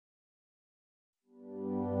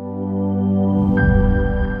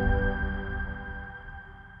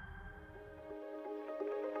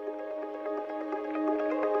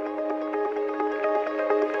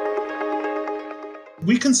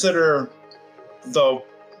consider the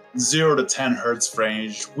 0 to 10 hertz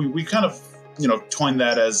range, we kind of, coined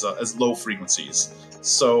that as low frequencies.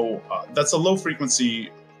 So that's a low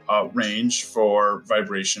frequency range for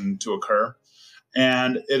vibration to occur.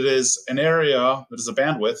 And it is an area that is a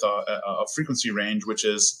bandwidth, a frequency range, which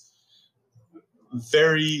is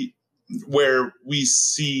where we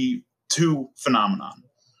see two phenomena.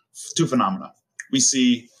 We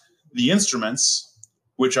see the instruments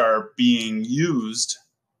which are being used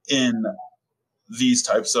in these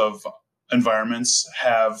types of environments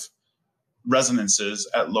have resonances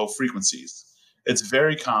at low frequencies. It's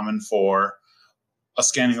very common for a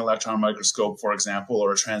scanning electron microscope, for example,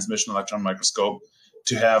 or a transmission electron microscope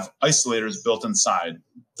to have isolators built inside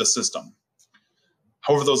the system.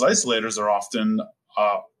 However, those isolators are often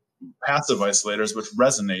passive isolators which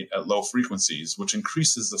resonate at low frequencies, which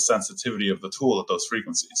increases the sensitivity of the tool at those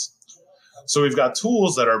frequencies. So we've got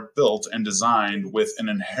tools that are built and designed with an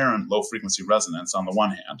inherent low frequency resonance on the one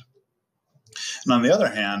hand. And on the other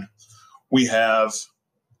hand, we have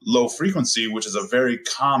low frequency, which is a very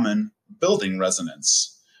common building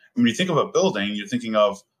resonance. When you think of a building, you're thinking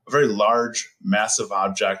of a very large, massive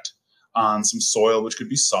object on some soil, which could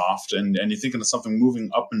be soft, and you're thinking of something moving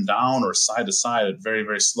up and down or side to side at very,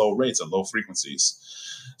 very slow rates at low frequencies.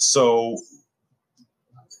 So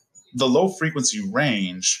the low frequency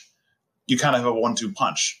range, you kind of have a 1-2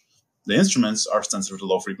 punch. The instruments are sensitive to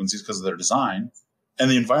low frequencies because of their design, and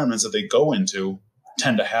the environments that they go into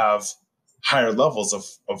tend to have higher levels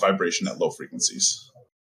of vibration at low frequencies.